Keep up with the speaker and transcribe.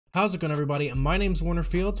How's it going, everybody? My name's Warner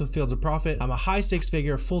Fields with Fields of Profit. I'm a high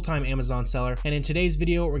six-figure full-time Amazon seller, and in today's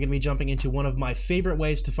video we're going to be jumping into one of my favorite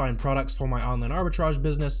ways to find products for my online arbitrage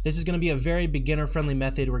business. This is going to be a very beginner-friendly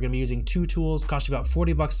method. We're going to be using two tools. Cost you about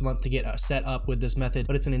 40 bucks a month to get set up with this method,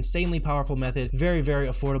 but it's an insanely powerful method, very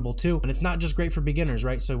affordable too, and it's not just great for beginners,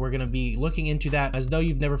 right? So we're going to be looking into that as though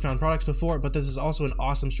you've never found products before, but this is also an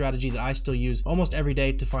awesome strategy that I still use almost every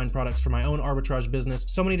day to find products for my own arbitrage business.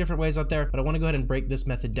 So many different ways out there, but I want to go ahead and break this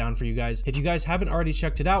method down for you guys. If you guys haven't already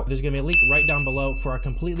checked it out, there's going to be a link right down below for our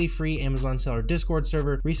completely free Amazon seller Discord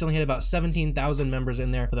server. Recently hit about 17,000 members in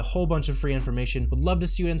there with a whole bunch of free information. Would love to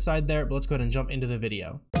see you inside there, but let's go ahead and jump into the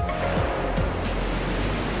video.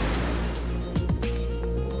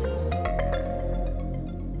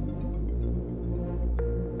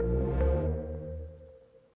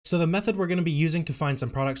 So the method we're going to be using to find some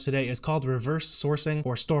products today is called reverse sourcing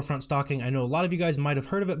or storefront stocking. I know a lot of you guys might have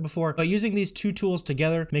heard of it before, but using these two tools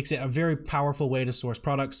together makes it a very powerful way to source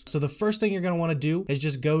products. So the first thing you're going to want to do is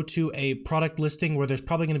just go to a product listing where there's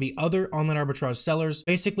probably going to be other online arbitrage sellers.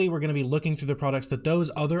 Basically, we're going to be looking through the products that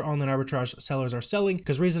those other online arbitrage sellers are selling,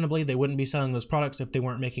 because reasonably they wouldn't be selling those products if they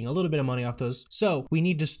weren't making a little bit of money off those. So we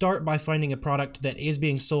need to start by finding a product that is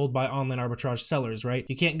being sold by online arbitrage sellers, right?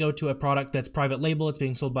 You can't go to a product that's private label, it's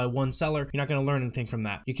being sold by one seller. You're not going to learn anything from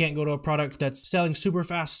that. You can't go to a product that's selling super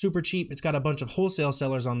fast, super cheap. It's got a bunch of wholesale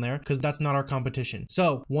sellers on there, because that's not our competition.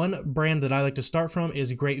 So one brand that I like to start from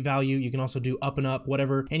is Great Value. You can also do Up and Up,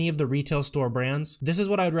 whatever, any of the retail store brands. This is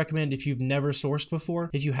what I would recommend if you've never sourced before.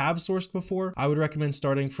 If you have sourced before, I would recommend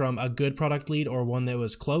starting from a good product lead or one that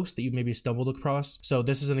was close that you maybe stumbled across. So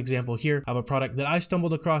this is an example here of a product that I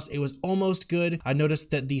stumbled across. It was almost good. I noticed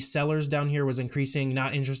that the sellers down here was increasing,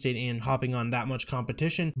 not interested in hopping on that much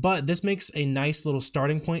competition, but this makes a nice little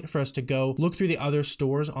starting point for us to go look through the other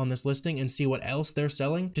stores on this listing and see what else they're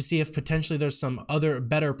selling, to see if potentially there's some other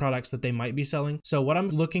better products that they might be selling. So what I'm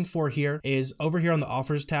looking for here is over here on the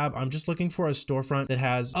offers tab, I'm just looking for a storefront that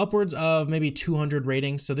has upwards of maybe 200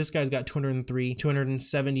 ratings. So this guy's got 203,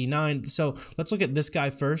 279. So let's look at this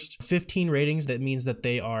guy first. 15 ratings. That means that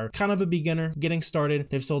they are kind of a beginner getting started.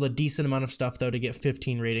 They've sold a decent amount of stuff though to get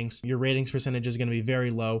 15 ratings. Your ratings percentage is going to be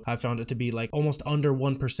very low. I found it to be like almost under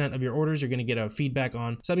 1% of your orders you're going to get a feedback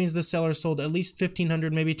on. So that means the seller sold at least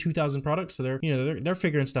 1,500, maybe 2,000 products. So they're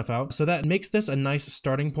figuring stuff out. So that makes this a nice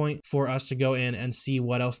starting point for us to go in and see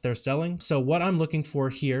what else they're selling. So what I'm looking for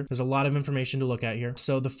here, there's a lot of information to look at here.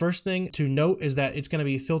 So the first thing to note is that it's going to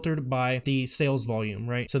be filtered by the sales volume,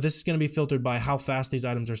 right? So this is going to be filtered by how fast these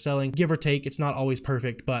items are selling, give or take. It's not always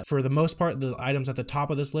perfect, but for the most part, the items at the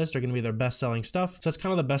top of this list are going to be their best selling stuff. So that's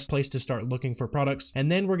kind of the best place to start looking for products.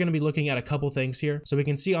 And then we're going to be looking at a couple things here. So we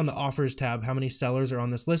can see on the offers tab how many sellers are on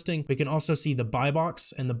this listing. We can also see the buy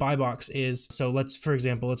box, and the buy box is, so for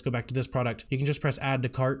example, let's go back to this product. You can just press add to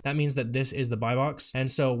cart. That means that this is the buy box. And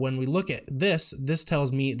so when we look at this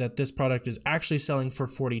tells me that this product is actually selling for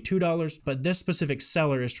 $42, but this specific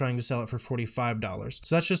seller is trying to sell it for $45.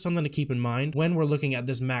 So that's just something to keep in mind when we're looking at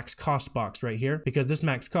this max cost box right here, because this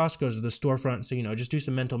max cost goes to the storefront. So, just do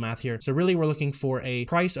some mental math here. So really we're looking for a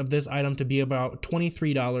price of this item to be about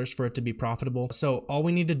 $23 for it to be profitable. So all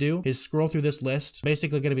we need to do is scroll through this list,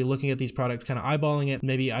 basically going to be looking at these products, kind of eyeballing it.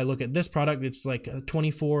 Maybe I look at this product, it's like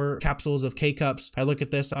 24 capsules of K-cups. I look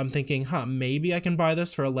at this, I'm thinking, maybe I can buy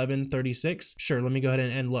this for $11.36. Sure, let me go ahead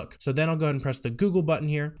and look. So then I'll go ahead and press the Google button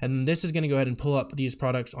here, and then this is going to go ahead and pull up these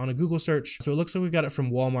products on a Google search. So it looks like we got it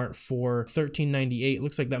from Walmart for $13.98.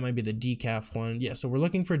 Looks like that might be the decaf one. Yeah, so we're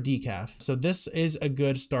looking for decaf. So this is a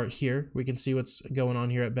good start here. We can see what's going on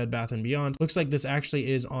here at Bed Bath & Beyond. Looks like this actually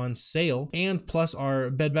is on sale, and plus our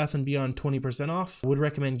Bed Bath & Beyond 20% off. Would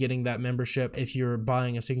recommend getting that membership if you're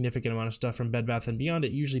buying a significant amount of stuff from Bed Bath & Beyond.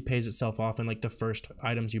 It usually pays itself off in like the first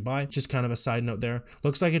items you buy. Just kind of a side note there.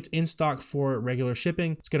 Looks like it's in stock for regular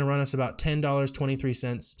shipping. It's going to run us about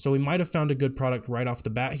 $10.23. So we might have found a good product right off the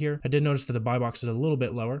bat here. I did notice that the buy box is a little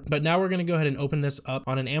bit lower, but now we're going to go ahead and open this up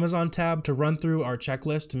on an Amazon tab to run through our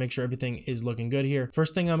checklist to make sure everything is looking good here.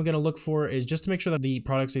 First thing I'm going to look for is just to make sure that the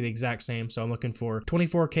products are the exact same. So I'm looking for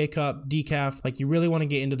 24 K-cup, decaf. Like, you really want to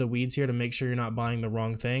get into the weeds here to make sure you're not buying the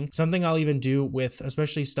wrong thing. Something I'll even do with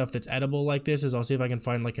especially stuff that's edible like this is I'll see if I can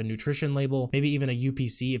find like a nutrition label, maybe even a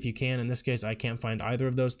UPC if you can. In this case, I can't find either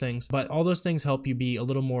of those things, but all those things help you be a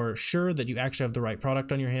little more sure that you actually have the right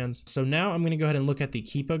product on your hands. So now I'm going to go ahead and look at the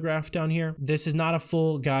Keepa graph down here. This is not a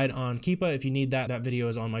full guide on Keepa. If you need that video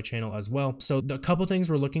is on my channel as well. So the couple things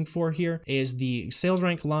we're looking for here is the sales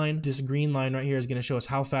rank line. This green line right here is going to show us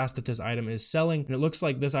how fast that this item is selling. And it looks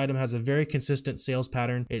like this item has a very consistent sales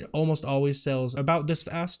pattern. It almost always sells about this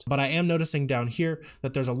fast, but I am noticing down here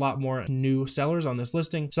that there's a lot more new sellers on this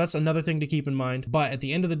listing. So that's another thing to keep in mind. But at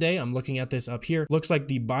the end of the day, I'm looking at this up here. Looks like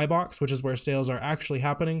the buy box, which is where sales are actually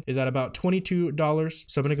happening, is at about $22.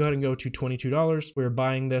 So I'm gonna go ahead and go to $22. We're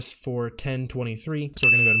buying this for $10.23. So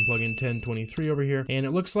we're gonna go ahead and plug in $10.23 over here. And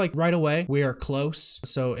it looks like right away we are close.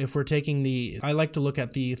 So if we're taking I like to look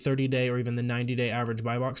at the 30-day or even the 90-day average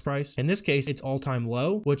buy box price. In this case, it's all-time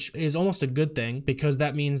low, which is almost a good thing because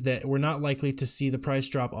that means that we're not likely to see the price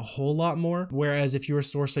drop a whole lot more. Whereas if you were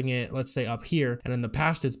sourcing it, let's say up here, and in the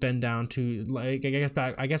past it's been down to like,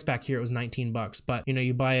 I guess back here it was 19 bucks, but you know,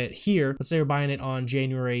 you buy it here, let's say you're buying it on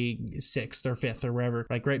January 6th or 5th or wherever,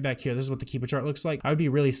 like right back here, this is what the keeper chart looks like. I would be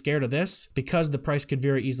really scared of this because the price could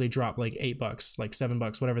very easily drop like 8 bucks, like 7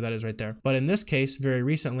 bucks, whatever that is right there. But in this case, very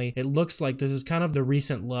recently, it looks like this is kind of the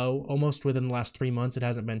recent low, almost within the last 3 months, it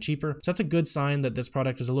hasn't been cheaper. So that's a good sign that this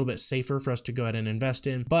product is a little bit safer for us to go ahead and invest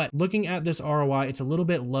in. But looking at this ROI, it's a little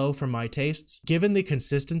bit low for my tastes. Given the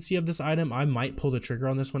consistency of this item, I might pull the trigger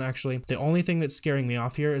on this one actually. The only thing that's scaring me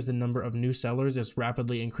off here is the number of new sellers is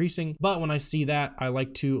rapidly increasing. But when I see that, I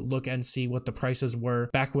like to look and see what the prices were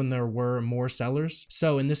back when there were more sellers.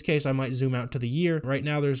 So in this case, I might zoom out to the year. Right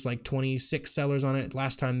now, there's like 26 sellers on it.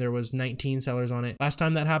 Last time there was 19 sellers on it. Last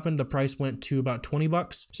time that happened, the price went to about 20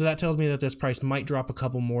 bucks. So that tells me that this price might drop a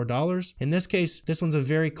couple more dollars. In this case, this one's a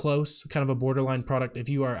very close, kind of a borderline product. If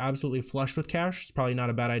you are absolutely flush with cash, it's probably not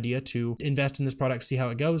a bad idea to invest in this product, see how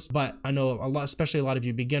it goes. But I know a lot, especially a lot of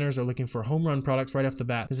you beginners are looking for home run products right off the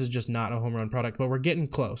bat. This is just not a home run product, but we're getting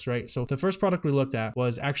close, right? So the first product we looked at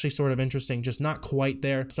was actually sort of interesting, just not quite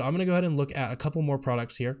there. So I'm gonna go ahead and look at a couple more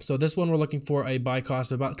products here. So this one, we're looking for a buy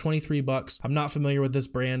cost of about 23 bucks. I'm not familiar with this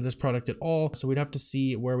brand, this product at all. So we'd have to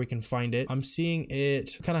see where we can find it. I'm seeing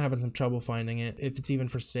it, kind of having some trouble finding it, if it's even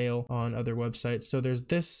for sale on other websites. So there's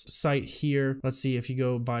this site here. Let's see, if you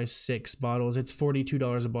go buy 6 bottles, it's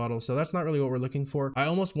 $42 a bottle. So that's not really what we're looking for. I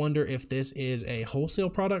almost wonder if this is a wholesale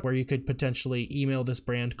product where you could potentially email this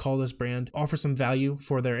brand, call this brand, offer some value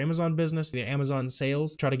for their Amazon business, the Amazon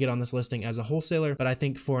sales, try to get on this listing as a wholesaler. But I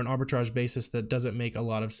think for an arbitrage basis, that doesn't make a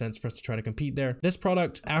lot of sense for us to try to compete there. This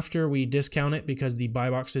product, after we discount it because the buy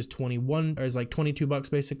box is 21 or is like 22 bucks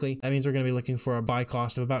basically, that means we're going to be looking for a buy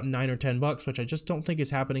cost of about 9 or 10 bucks, which I just don't think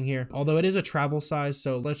is happening here. Although it is a travel size,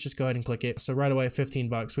 so let's just go ahead and click it. So right away, 15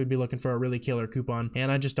 bucks, we'd be looking for a really killer coupon.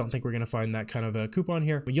 And I just don't think we're going to find that kind of a coupon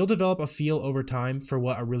here. But you'll develop a feel over time for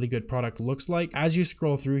what a really good product looks like as you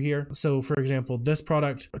scroll through here. So for example, this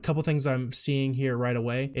product, a couple things I'm seeing here right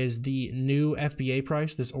away is the new FBA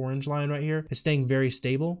price, this orange line right here, is staying very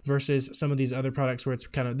stable versus some of these other products where it's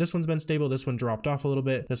kind of, this one's been stable, this one dropped off a little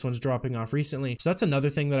bit, this one's dropping off recently. So that's another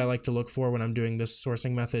thing that I like to look for when I'm doing this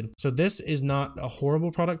sourcing method. So this is not a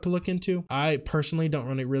horrible product to look into. I personally don't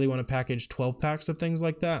really want to package 12 packs of things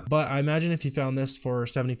like that, but I imagine if you found this for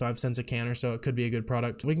 75 cents a can or so, it could be a good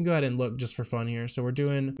product. We can go ahead and look just for fun here. So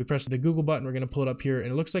we press the Google button, we're going to pull it up here,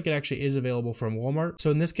 and it looks like it actually is available from Walmart.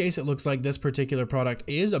 So in this case, it looks like this particular product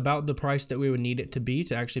is about the price that we would need it to be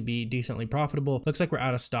to actually be decently profitable. Looks like we're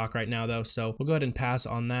out of stock right now though, so we'll go ahead and pass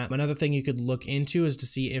on that. Another thing you could look into is to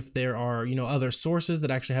see if there are, you know, other sources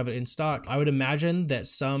that actually have it in stock. I would imagine that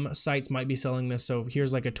some sites might be selling this. So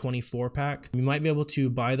here's like a 24 pack. You might be able to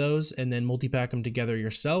buy those and then multi-pack them together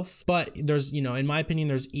yourself. But there's, you know, in my opinion,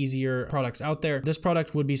 there's easier products out there. This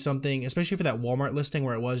product would be something, especially for that Walmart listing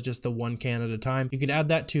where it was just the 1 can at a time. You could add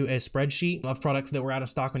that to a spreadsheet of products that were out of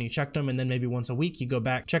stock when you checked them. And then maybe once a week, you go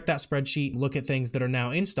back, check that spreadsheet, look at things that are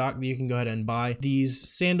now in stock that you can go ahead and buy. These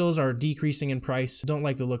sandals are decreasing in price. Don't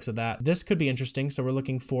like the looks of that. This could be interesting. So we're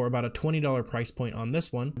looking for about a $20 price point on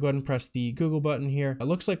this one. Go ahead and press the Google button here. It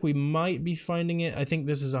looks like we might be finding it. I think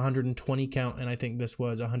this is 120 count and I think this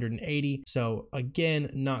was 180. So again,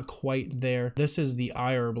 not quite there. This is the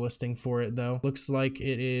iHerb listing for it though. Looks like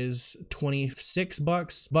it is 26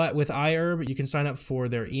 bucks, but with iHerb, you can sign up for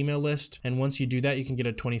their email list. And once you do that, you can get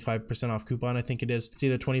a 25% off coupon. I think it is. It's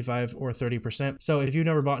either 25 or 30%. So if you've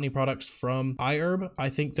never bought any products from iHerb, I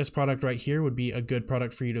think this product right here would be a good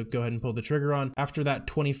product for you to go ahead and pull the trigger on. After that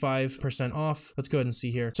 25% off, let's go ahead and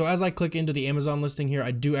see here. So as I click into the Amazon listing here,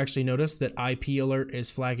 I do actually notice that IP alert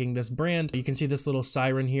is flagging this brand. You can see this little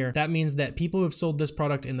siren here. That means that people who have sold this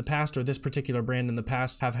product in the past or this particular brand in the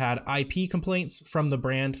past have had IP complaints from the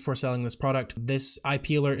brand for selling this product. This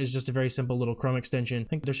IP alert is just a very simple little Chrome extension. I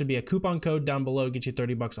think there should be a coupon code down below to get you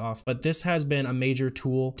 30 bucks off, but this has been a major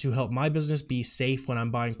tool to help my business be safe when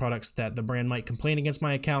I'm buying products that the brand might complain against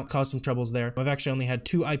my account, cause some troubles there. I've actually only had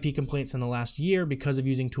 2 IP complaints in the last year because of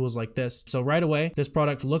using tools like this. So right away, this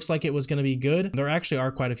product looks like it was going to be good. There actually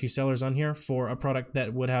are quite a few sellers on here for a product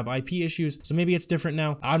that would have IP issues. So maybe it's different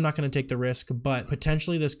now. I'm not not going to take the risk, but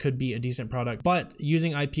potentially this could be a decent product. But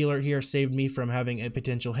using IP alert here saved me from having a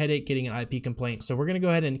potential headache getting an IP complaint. So we're going to go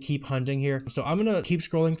ahead and keep hunting here. So I'm going to keep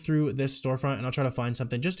scrolling through this storefront and I'll try to find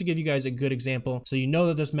something just to give you guys a good example so you know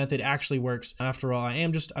that this method actually works. After all, I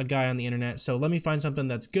am just a guy on the internet. So let me find something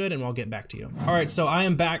that's good and I'll get back to you. All right, so I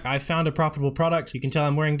am back. I found a profitable product. You can tell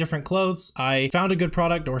I'm wearing different clothes. I found a good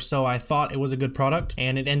product, or so I thought it was a good product,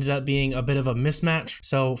 and it ended up being a bit of a mismatch.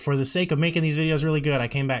 So for the sake of making these videos really good, I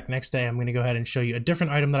came back next day. I'm going to go ahead and show you a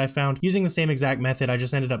different item that I found using the same exact method. I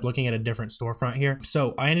just ended up looking at a different storefront here.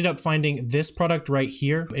 So I ended up finding this product right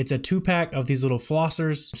here. It's a 2-pack of these little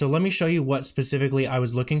flossers. So let me show you what specifically I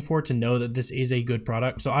was looking for to know that this is a good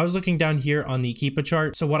product. So I was looking down here on the Keepa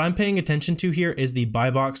chart. So what I'm paying attention to here is the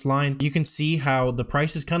buy box line. You can see how the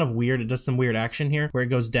price is kind of weird. It does some weird action here where it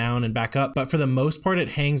goes down and back up, but for the most part, it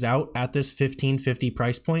hangs out at this $15.50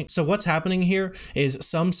 price point. So what's happening here is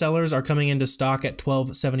some sellers are coming into stock at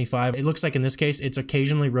 $12.75. It looks like in this case, it's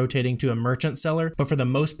occasionally rotating to a merchant seller, but for the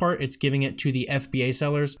most part, it's giving it to the FBA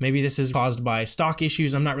sellers. Maybe this is caused by stock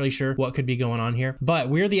issues. I'm not really sure what could be going on here, but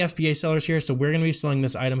we're the FBA sellers here. So we're going to be selling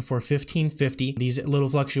this item for $15.50. These little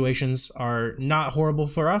fluctuations are not horrible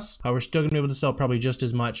for us. We're still going to be able to sell probably just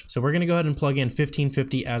as much. So we're going to go ahead and plug in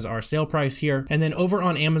 $15.50 as our sale price here. And then over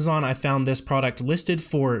on Amazon, I found this product listed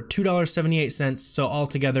for $2.78. So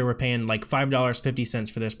altogether, we're paying like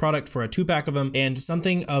 $5.50 for this product for a 2-pack of them. And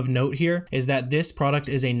something of note here is that this product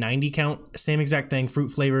is a 90 count, same exact thing, fruit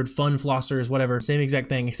flavored, fun flossers, whatever, same exact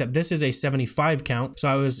thing, except this is a 75 count. So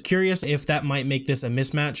I was curious if that might make this a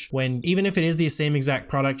mismatch when, even if it is the same exact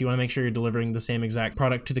product, you want to make sure you're delivering the same exact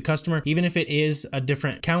product to the customer, even if it is a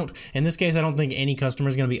different count. In this case, I don't think any customer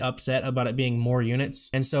is going to be upset about it being more units.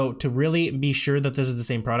 And so to really be sure that this is the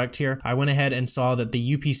same product here, I went ahead and saw that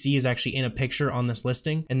the UPC is actually in a picture on this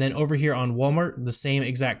listing. And then over here on Walmart, the same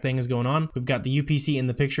exact thing is going on. We've got the UPC in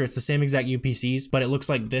the picture. It's the same exact UPCs, but it looks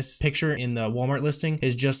like this picture in the Walmart listing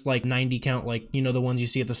is just like 90 count, like, you know, the ones you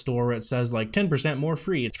see at the store where it says like 10% more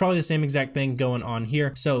free. It's probably the same exact thing going on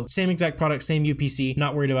here. So same exact product, same UPC,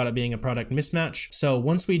 not worried about it being a product mismatch. So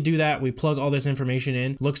once we do that, we plug all this information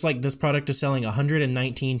in. Looks like this product is selling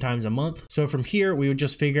 119 times a month. So from here, we would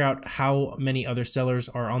just figure out how many other sellers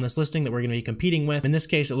are on this listing that we're going to be competing with. In this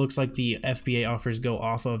case, it looks like the FBA offers go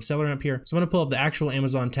off of SellerAmp here. So I'm going to pull up the actual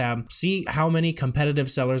Amazon tab, see how many competitive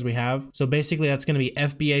sellers we have. So basically that's going to be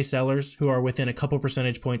FBA sellers who are within a couple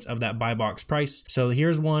percentage points of that buy box price. So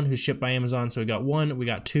here's one who's shipped by Amazon. So we got 1, we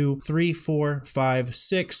got 2, 3, 4, 5,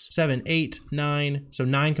 6, 7, 8, 9. So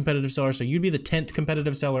 9 competitive sellers. So you'd be the 10th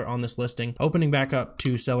competitive seller on this listing. Opening back up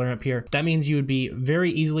to SellerAmp here, that means you would be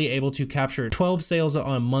very easily able to capture 12 sales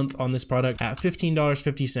a month on this product at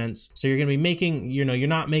 $15.50. So you're going to be making, you know, you're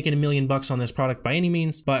not making $1 million on this product by any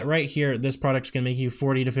means, but right here, this product's going to make you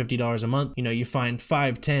 $40 to $50 a month. You know, you find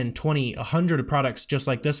 5, 10, 20, 100 products just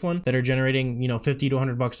like this one that are generating, you know, $50 to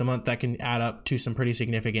 $100 a month that can add up to some pretty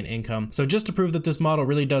significant income. So just to prove that this model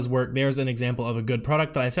really does work, there's an example of a good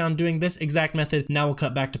product that I found doing this exact method. Now we'll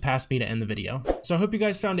cut back to past me to end the video. So I hope you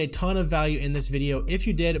guys found a ton of value in this video. If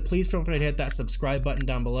you did, please feel free to hit that subscribe button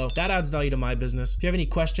down below. That adds value to my business. If you have any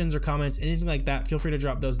questions or comments, anything like that, feel free to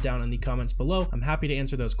drop those down in the comments below. I'm happy to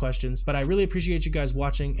answer those questions, but I really appreciate you guys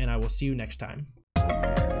watching and I will see you next time.